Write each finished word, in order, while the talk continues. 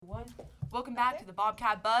Welcome back to the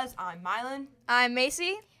Bobcat Buzz. I'm Mylan. I'm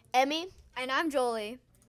Macy. Emmy. And I'm Jolie.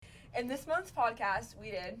 In this month's podcast,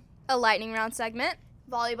 we did A lightning round segment.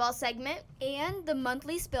 Volleyball segment. And the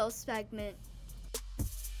monthly spills segment.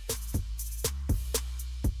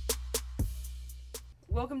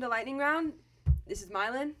 Welcome to Lightning Round. This is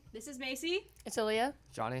Mylan. This is Macy. It's Aaliyah.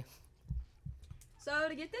 Johnny. So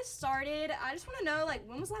to get this started, I just want to know,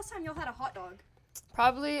 when was the last time y'all had a hot dog?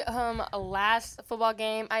 Probably a last football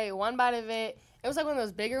game. I ate one bite of it. It was one of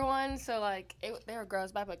those bigger ones, so they were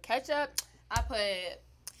gross. But I put ketchup, I put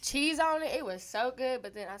cheese on it. It was so good,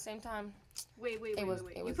 but then at the same time, Wait. It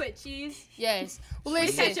You put cheese? yes. Well,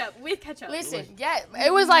 listen, With ketchup. listen. Yeah,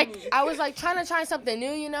 it was I was trying to try something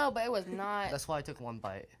new, but it was not. That's why I took one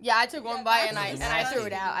bite. Yeah, I took one bite and I that's threw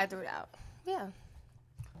it out. Yeah.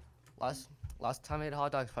 Last time I ate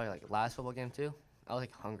hot dogs, probably last football game too. I was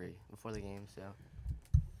hungry before the game, so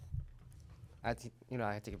I had to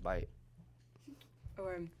take a bite.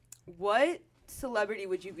 What celebrity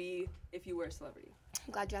would you be if you were a celebrity?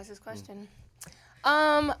 I'm glad you asked this question.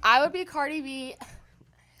 I would be Cardi B.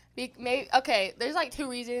 There's 2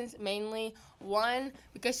 reasons mainly. One,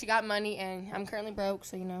 because she got money and I'm currently broke,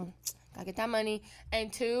 so gotta get that money.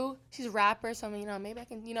 And 2, she's a rapper, so maybe I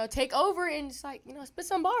can take over and just spit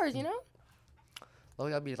some bars,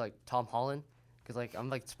 Well, I'd be Tom Holland, cause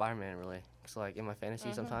I'm Spider-Man really. So in my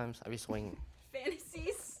fantasy sometimes I be swinging.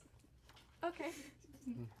 Fantasies? Okay.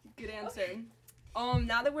 Good answer.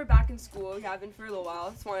 Now that we're back in school, we have been for a little while.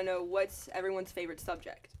 I just want to know what's everyone's favorite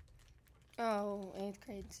subject. Oh, 8th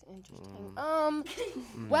grade's interesting.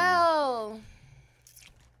 Well,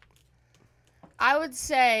 I would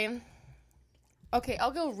say,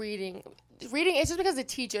 I'll go reading. Reading, it's just because the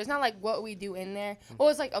teacher. It's not what we do in there. Well,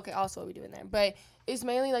 it's also what we do in there, but it's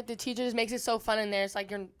mainly the teacher just makes it so fun in there. It's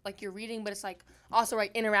you're reading, but it's also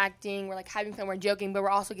interacting. We're having fun. We're joking, but we're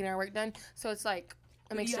also getting our work done. So it's What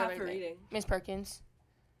do you have for reading? Miss Perkins.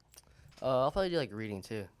 I'll probably do reading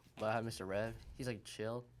too. But I have Mr. Rev. He's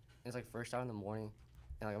chill. It's first hour in the morning,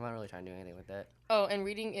 and I'm not really trying to do anything with that. Oh, and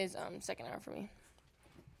reading is second hour for me.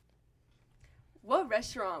 What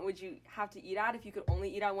restaurant would you have to eat at if you could only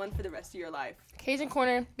eat at one for the rest of your life? Cajun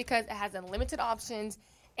Corner, because it has unlimited options,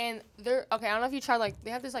 and I don't know if you tried they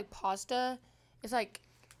have this pasta. It's I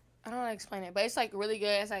don't know how to explain it, but it's really good.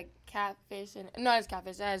 It's catfish and no, it's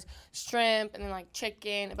catfish. It has shrimp and then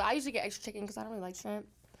chicken. But I usually get extra chicken because I don't really like shrimp.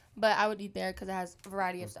 But I would eat there because it has a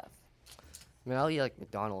variety of stuff. I mean, I'll eat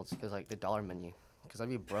McDonald's because the dollar menu, because I'd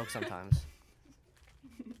be broke sometimes.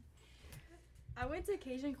 I went to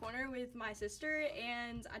Cajun Corner with my sister,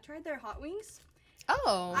 and I tried their hot wings.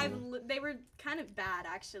 Oh. They were kind of bad,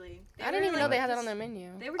 actually. I didn't even know they had that on their menu.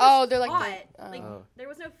 They were just they're hot. There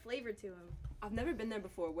was no flavor to them. I've never been there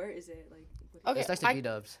before. Where is it? Okay, it's next to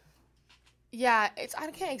B-Dubs. Yeah,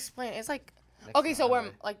 I can't explain it. It's so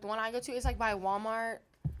where the one I go to is by Walmart.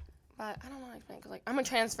 But I don't know how to explain it because I'm a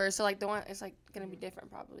transfer, so the one it's gonna be different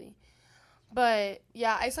probably. But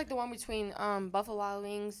yeah, it's the one between Buffalo Wild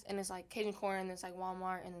Wings and it's Cajun Corner and it's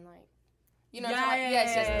Walmart and then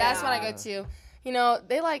yes, that's what I go to.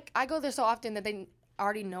 They I go there so often that they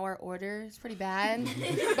already know our order. It's pretty bad.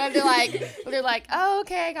 But they're oh,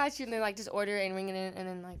 okay, I got you. And they just order it and ring it in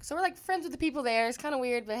and then so we're friends with the people there. It's kind of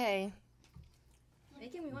weird, but hey.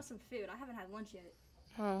 Making me want some food. I haven't had lunch yet.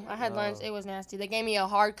 Oh, I had lunch. It was nasty. They gave me a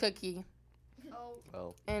hard cookie.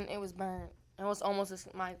 Oh. And it was burnt. It was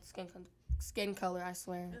almost my skin color, I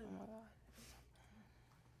swear. Oh my God.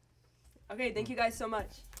 Okay, thank you guys so much.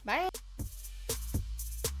 Bye.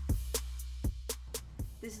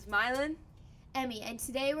 This is Mylan. Emmy. And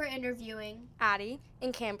today we're interviewing Addie.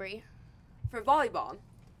 And Cambry. For volleyball.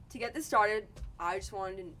 To get this started, I just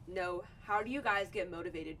wanted to know, how do you guys get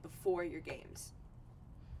motivated before your games?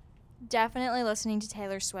 Definitely listening to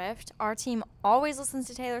Taylor Swift. Our team always listens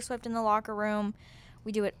to Taylor Swift in the locker room.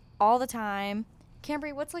 We do it all the time.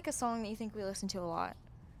 Cambry, what's a song that you think we listen to a lot?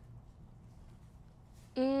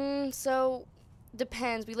 So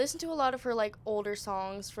depends. We listen to a lot of her older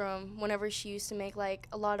songs from whenever she used to make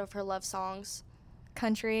a lot of her love songs.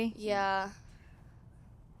 Country? Yeah.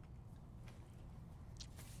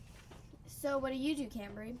 So what do you do,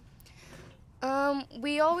 Cambry?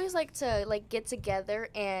 We always like to get together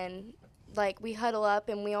and we huddle up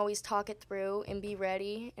and we always talk it through and be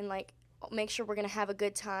ready and make sure we're gonna have a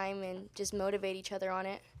good time and just motivate each other on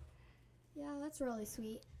it. Yeah, that's really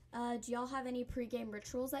sweet. Do y'all have any pregame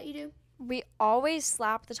rituals that you do? We always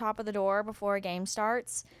slap the top of the door before a game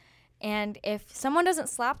starts. And if someone doesn't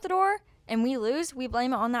slap the door and we lose, we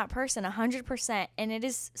blame it on that person 100%. And it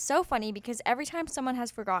is so funny because every time someone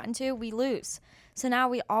has forgotten to, we lose. So now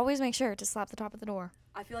we always make sure to slap the top of the door.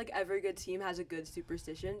 I feel like every good team has a good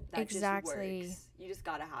superstition that Exactly. just works. You just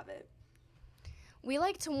gotta have it. We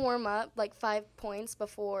like to warm up like 5 points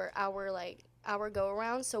before our go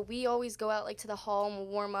around. So we always go out like to the hall and we'll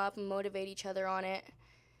warm up and motivate each other on it.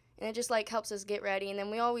 And it just like helps us get ready. And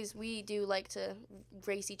then we do like to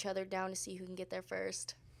race each other down to see who can get there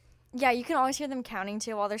first. Yeah, you can always hear them counting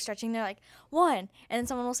too while they're stretching. They're like 1, and then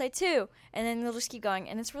someone will say 2, and then they'll just keep going.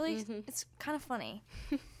 And it's really, it's kind of funny.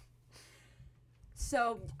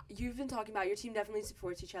 So you've been talking about your team definitely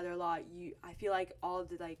supports each other a lot. I feel like all of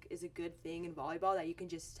the like is a good thing in volleyball that you can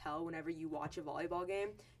just tell whenever you watch a volleyball game.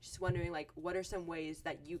 Just wondering like what are some ways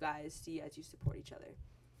that you guys see as you support each other?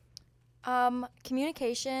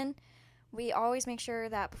 Communication. We always make sure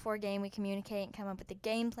that before a game we communicate and come up with the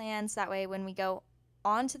game plans. That way when we go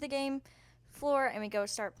onto the game floor and we go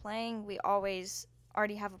start playing, we always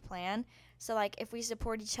already have a plan. So like if we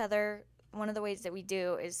support each other, one of the ways that we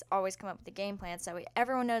do is always come up with a game plan so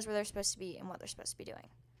everyone knows where they're supposed to be and what they're supposed to be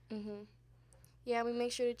doing. Yeah, we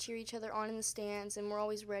make sure to cheer each other on in the stands, and we're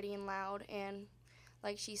always ready and loud. And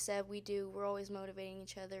like she said, we're always motivating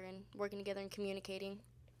each other and working together and communicating.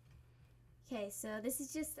 Okay, so this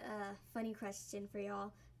is just a funny question for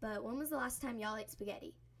y'all, but when was the last time y'all ate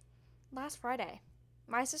spaghetti? Last Friday.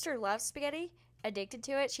 My sister loves spaghetti, addicted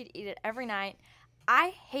to it. She'd eat it every night.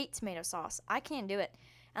 I hate tomato sauce. I can't do it.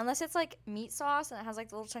 Unless it's like meat sauce and it has like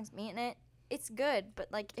the little chunks of meat in it, it's good. But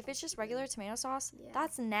like if it's just regular tomato sauce,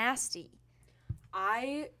 that's nasty.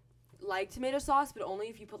 I like tomato sauce, but only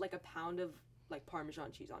if you put like a pound of like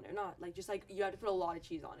Parmesan cheese on there. Not like just like you have to put a lot of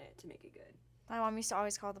cheese on it to make it good. My mom used to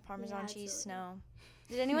always call the Parmesan cheese really snow.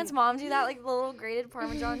 Did anyone's mom do that? Like the little grated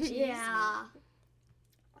Parmesan cheese? Yeah.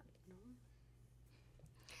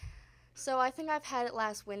 So I think I've had it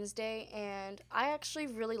last Wednesday, and I actually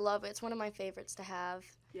really love it. It's one of my favorites to have.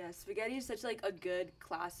 Yeah, spaghetti is such like a good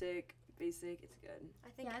classic basic. It's good. I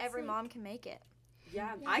think Yeah, it's every like- mom can make it.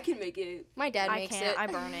 Yeah, I can make it. My dad I makes can't. it. I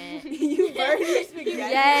burn it. You burn your spaghetti.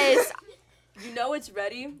 Yes. You know it's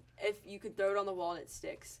ready if you could throw it on the wall and it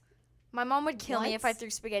sticks. My mom would kill me What? if I threw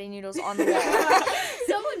spaghetti noodles on the wall.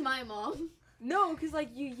 So would my mom. No, because like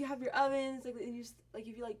you have your ovens, like and you just like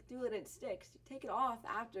if you like do it and it sticks, you take it off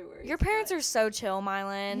afterwards. Your parents but- are so chill,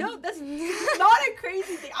 Mylan. No, that's not a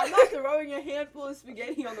crazy thing. I'm not throwing a handful of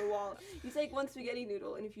spaghetti on the wall. You take one spaghetti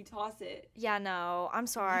noodle and if you toss it, Yeah, no. I'm you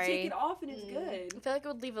sorry. take it off and it's good. I feel like it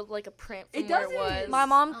would leave like a print from It where it doesn't. was. My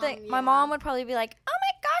mom my yeah. mom would probably be like, "Oh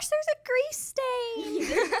my gosh, there's a grease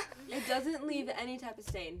stain." It doesn't leave any type of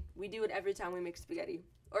stain. We do it every time we make spaghetti,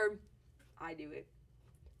 or I do it.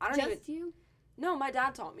 I don't even. Just you? No, my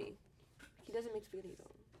dad taught me. He doesn't make spaghetti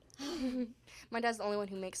though. My dad's the only one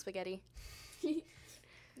who makes spaghetti.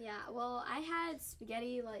 Yeah, well, I had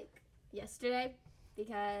spaghetti like yesterday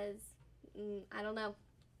because I don't know.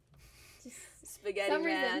 Just Spaghetti Some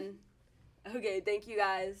man. reason. Okay, thank you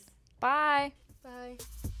guys. Bye. Bye.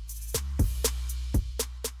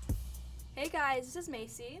 Hey guys, this is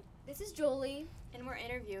Macy, this is Jolie. and we're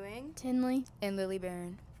interviewing Tinley and Lily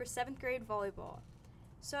Barron. for 7th grade volleyball.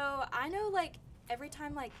 So I know like every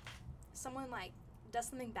time like someone like does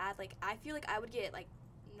something bad, like I feel like I would get like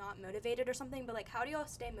not motivated or something, but like how do y'all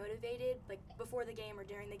stay motivated like before the game or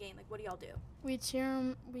during the game? Like what do y'all do? We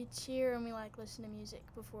cheer and we like listen to music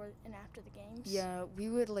before and after the games. Yeah, we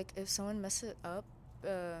would like if someone mess it up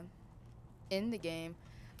in the game,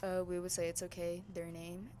 we would say it's okay, their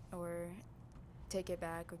name, or take it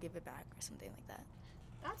back or give it back or something like that.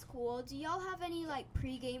 That's cool. Do y'all have any like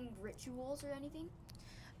pregame rituals or anything?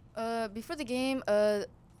 Before the game,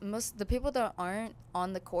 most the people that aren't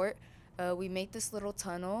on the court, we make this little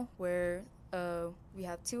tunnel where we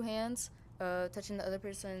have 2 hands touching the other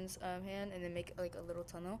person's hand, and then make like a little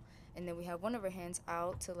tunnel, and then we have one of our hands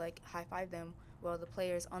out to like high five them, while the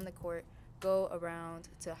players on the court go around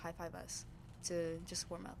to high five us to just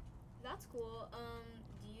warm up. That's cool.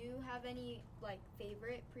 Do you have any like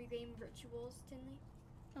favorite pregame rituals,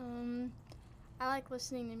 Tinley? I like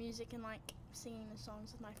listening to music and like singing the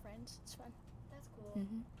songs with my friends. It's fun. That's cool.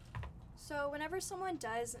 So whenever someone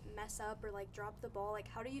does mess up or like drop the ball, like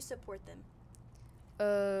how do you support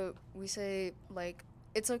them? We say like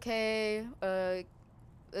it's okay,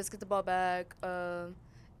 let's get the ball back,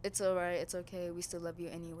 it's alright, it's okay, we still love you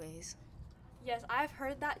anyways. Yes, I've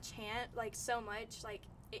heard that chant like so much. Like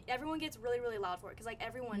everyone gets really really loud for it because like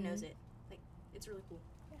everyone knows it. Like it's really cool.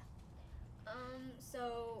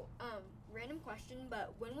 Random question,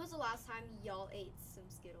 but when was the last time y'all ate some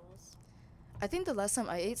Skittles? I think the last time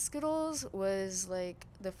I ate Skittles was like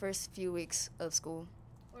the first few weeks of school.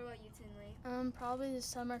 What about you, Tinley? Probably this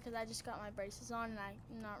summer because I just got my braces on and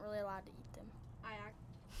I'm not really allowed to eat them.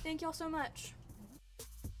 Thank y'all so much.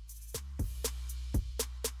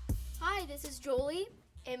 Hi, this is Jolie,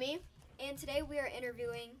 Emmy, and today we are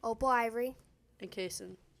interviewing. Opal Ivory. And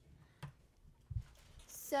Kason.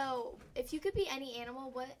 So, if you could be any animal,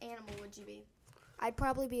 what animal would you be? I'd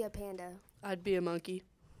probably be a panda. I'd be a monkey.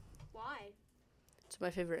 Why? It's my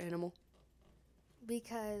favorite animal.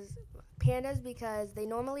 Because they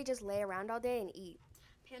normally just lay around all day and eat.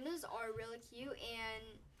 Pandas are really cute,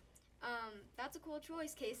 and that's a cool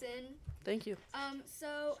choice, Kason. Thank you.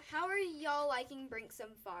 So how are y'all liking Brink so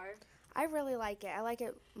far? I really like it. I like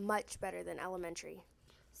it much better than elementary.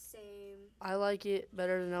 Same. I like it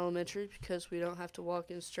better than elementary because we don't have to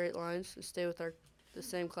walk in straight lines and stay with the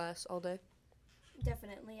same class all day.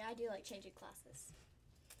 Definitely. I do like changing classes.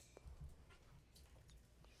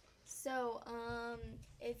 So,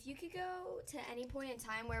 if you could go to any point in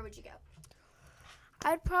time, where would you go?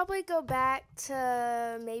 I'd probably go back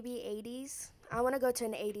to maybe 80s. I want to go to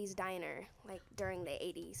an 80s diner, like during the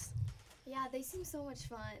 80s. Yeah, they seem so much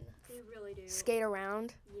fun. They really do. Skate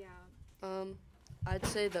around. Yeah. I'd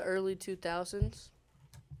say the early 2000s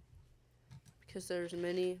because there's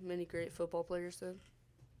many great football players then.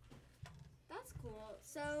 That's cool.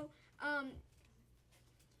 So,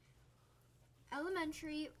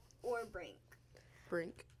 elementary or Brink?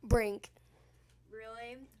 Brink.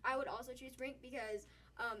 Really? I would also choose Brink because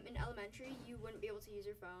in elementary you wouldn't be able to use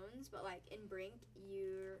your phones, but like in Brink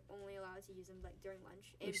you're only allowed to use them like during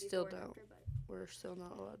lunch and We still before and don't. after, but We're still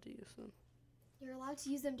not allowed to use them. You're allowed to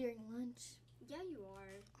use them during lunch. yeah, you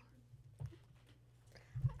are.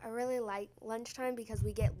 I really like lunchtime because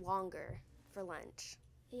we get longer for lunch.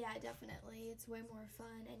 Yeah, definitely. It's way more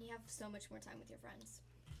fun, and you have so much more time with your friends.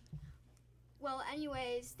 Well,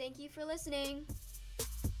 anyways, thank you for listening.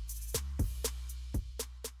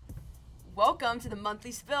 Welcome to the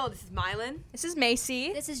Monthly Spill. This is Mylan. This is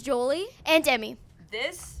Macy. This is Jolie and Emmy.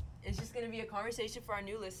 This is just going to be a conversation for our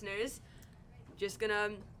new listeners. Just going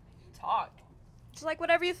to talk. Just like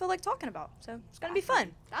whatever you feel like talking about. So it's going to be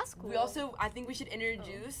fun. That's cool. We also, I think we should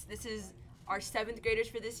introduce, this is our 7th graders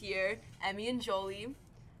for this year, Emmy and Jolie.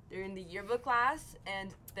 They're in the yearbook class,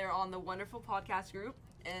 and they're on the wonderful podcast group.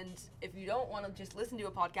 And if you don't want to just listen to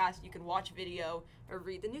a podcast, you can watch a video or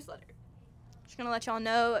read the newsletter. Just going to let y'all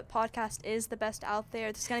know podcast is the best out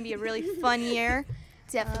there. This is going to be a really fun year.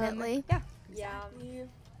 Definitely. Yeah. Yeah.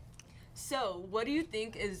 So, what do you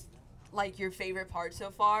think is like your favorite part so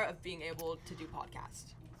far of being able to do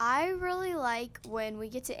podcast? I really like when we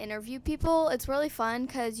get to interview people. It's really fun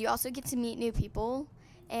because you also get to meet new people,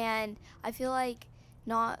 and I feel like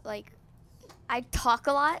I talk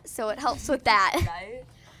a lot, so it helps with that. Right?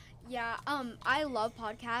 Yeah, I love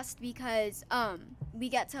podcasts because we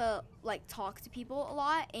get to like talk to people a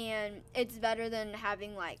lot, and it's better than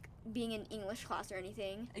having like being in English class or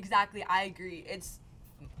anything. Exactly, I agree.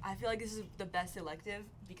 I feel like this is the best elective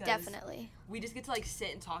because Definitely. we just get to like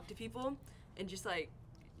sit and talk to people and just like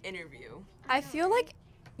interview. I feel like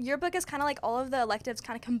yearbook is kind of like all of the electives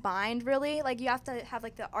kind of combined, really. Like you have to have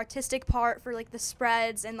like the artistic part for like the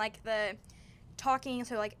spreads and like the talking,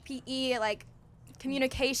 so like PE, like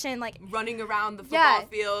communication, like running around the football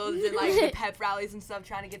fields and like the pep rallies and stuff,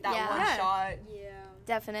 trying to get that one shot. Yeah.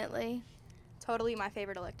 Definitely. Totally my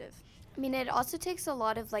favorite elective. I mean, it also takes a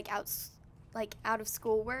lot of out of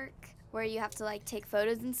school work where you have to like take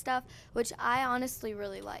photos and stuff, which I honestly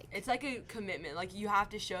really like. It's like a commitment. Like you have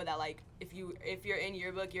to show that like if you're in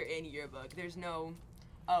yearbook, you're in yearbook. There's no,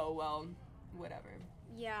 oh well, whatever.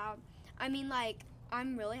 Yeah. I mean, like,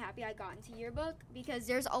 I'm really happy I got into yearbook because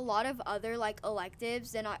there's a lot of other like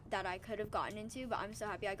electives that I could have gotten into, but I'm so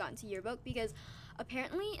happy I got into yearbook because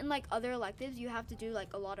apparently in like other electives you have to do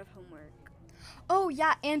like a lot of homework. Oh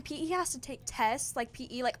yeah, and PE has to take tests, like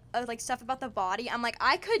PE, like stuff about the body. I'm like,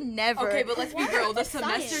 I could never. Okay, but let's be real. The It's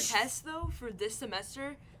semester science. test though for this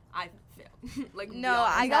semester, I failed. Like No,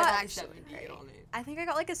 beyond- I got like actually 70 on it. I think I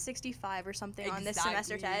got like a 65 or something on this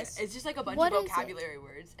semester Exactly. test. It's just like a bunch What of is it? vocabulary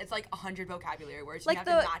words. It's like 100 vocabulary words. Like you have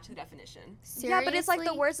the- to match the definition. Seriously? Yeah, but it's like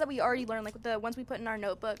the words that we already learned, like the ones we put in our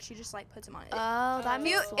notebook. She just like puts them on it. Oh, that If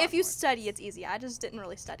makes you, a lot if you more study, it's easy. I just didn't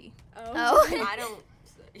really study. Oh. I don't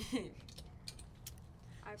study.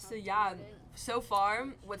 I So probably yeah, wouldn't. so far,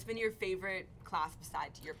 what's been your favorite class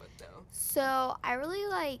besides yearbook though? So I really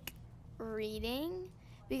like reading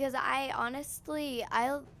because I'm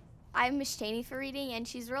Miss Cheney for reading, and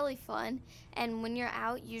she's really fun. And when you're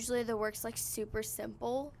out, usually the work's like super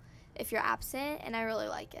simple if you're absent, and I really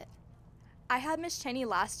like it. I had Miss Cheney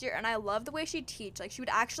last year, and I love the way she'd teach. Like, she would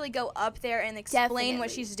actually go up there and explain Definitely.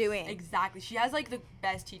 what she's doing. Exactly. She has like the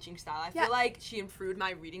best teaching style. I Yeah. feel like she improved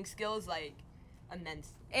my reading skills like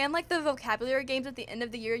immense. And like the vocabulary games at the end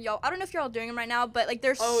of the year, y'all. I don't know if you're all doing them right now, but like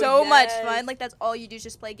they're Oh, so much yes. fun. Like that's all you do is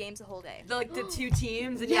just play games the whole day. The 2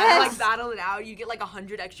 teams, and you have to Yes. like battle it out. You get like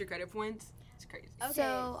 100 extra credit points. It's crazy. Okay.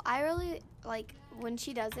 So I really like when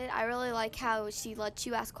she does it. I really like how she lets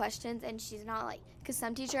you ask questions, and she's not like, because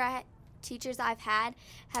some teachers I've had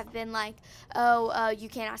have been like, oh, you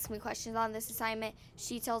can't ask me questions on this assignment.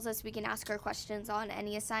 She tells us we can ask her questions on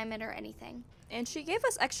any assignment or anything. And she gave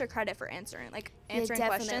us extra credit for answering Yeah,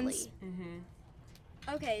 questions. definitely.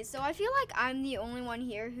 Okay, so I feel like I'm the only one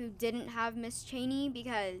here who didn't have Miss Cheney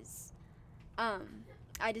because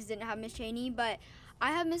I just didn't have Miss Cheney, but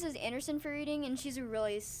I have Mrs. Anderson for reading, and she's a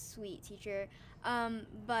really sweet teacher.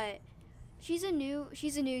 But she's a new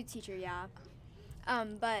teacher, yeah.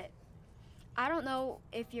 But I don't know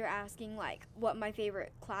if you're asking like what my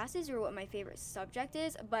favorite class is or what my favorite subject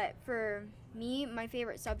is, but for me, my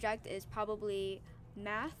favorite subject is probably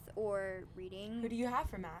math or reading. Who do you have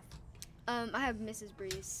for math? I have Mrs.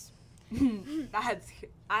 Breeze. I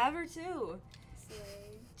have her too.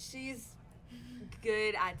 She's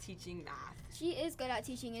good at teaching math. She is good at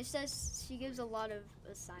teaching. It's just she gives a lot of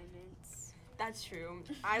assignments. That's true.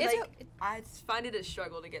 It's I find it a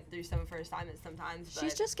struggle to get through some of her assignments sometimes. But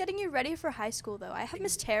She's just getting you ready for high school, though. I have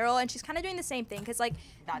Miss Terrell, and she's kind of doing the same thing, because like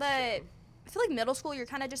That's I true. feel like middle school, you're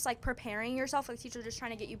kind of just like preparing yourself. Like teachers are just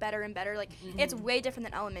trying to get you better and better. Like it's way different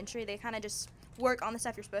than elementary. They kind of just work on the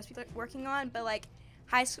stuff you're supposed to be like, working on. But like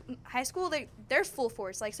high school, they're full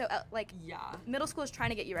force. Like so, Yeah, middle school is trying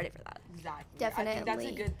to get you ready for that. exactly. I think that's a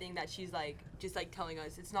Definitely. good thing that she's like just like telling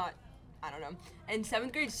us. It's not. I don't know. And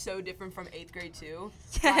 7th grade's so different from 8th grade too.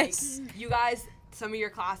 Yes. Like, you guys, some of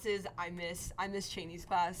your classes, I miss Cheney's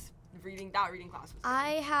class. That reading class was good.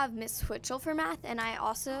 I have Miss Twitchell for math, and I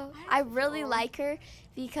really like her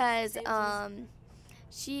because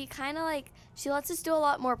she kind of like she lets us do a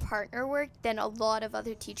lot more partner work than a lot of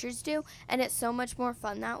other teachers do, and it's so much more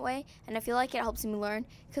fun that way. And I feel like it helps me learn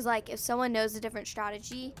because like if someone knows a different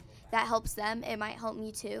strategy that helps them, it might help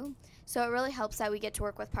me too. So it really helps that we get to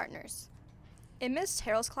work with partners. In Miss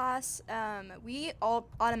Terrell's class, we all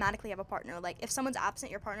automatically have a partner. Like, if someone's absent,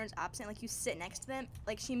 your partner's absent, like, you sit next to them.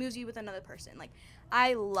 Like, she moves you with another person. Like,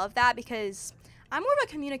 I love that because I'm more of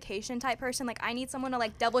a communication type person. Like, I need someone to,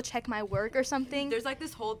 like, double-check my work or something. There's, like,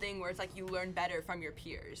 this whole thing where it's, like, you learn better from your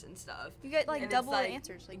peers and stuff. You get, like, And double it's, like,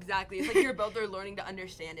 answers. Like, Exactly. It's like you're both are learning to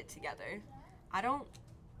understand it together.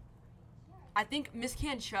 I think Miss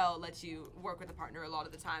Cantrell lets you work with a partner a lot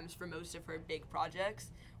of the times for most of her big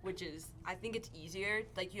projects, which is, I think it's easier.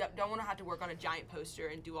 Like, you don't want to have to work on a giant poster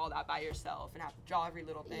and do all that by yourself and have to draw every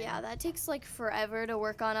little thing. Yeah, that takes like forever to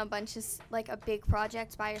work on a bunch of like a big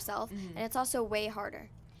project by yourself, and it's also way harder.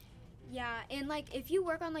 Yeah, and like if you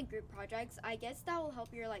work on like group projects, I guess that will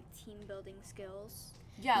help your like team building skills.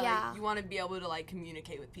 Yeah, Yeah. like, you want to be able to, like,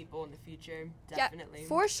 communicate with people in the future, definitely. Yeah,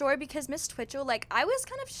 for sure, because Miss Twitchell, like, I was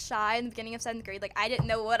kind of shy in the beginning of 7th grade. Like, I didn't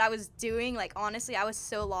know what I was doing. Like, honestly, I was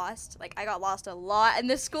so lost. Like, I got lost a lot in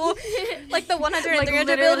this school. Like, the 100 and Like,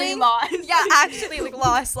 300 literally building. lost. Yeah, actually, like,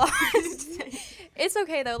 lost. It's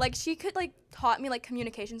okay, though. Like, she could, like, taught me, like,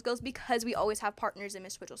 communication skills because we always have partners in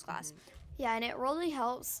Miss Twitchell's class. Yeah, and it really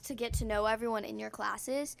helps to get to know everyone in your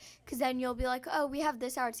classes, because then you'll be like, oh, we have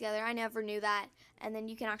this hour together. I never knew that. And then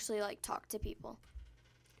you can actually, like, talk to people.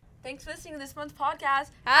 Thanks for listening to this month's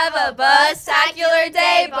podcast. Have a buzz-tacular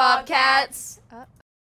day, Bobcats!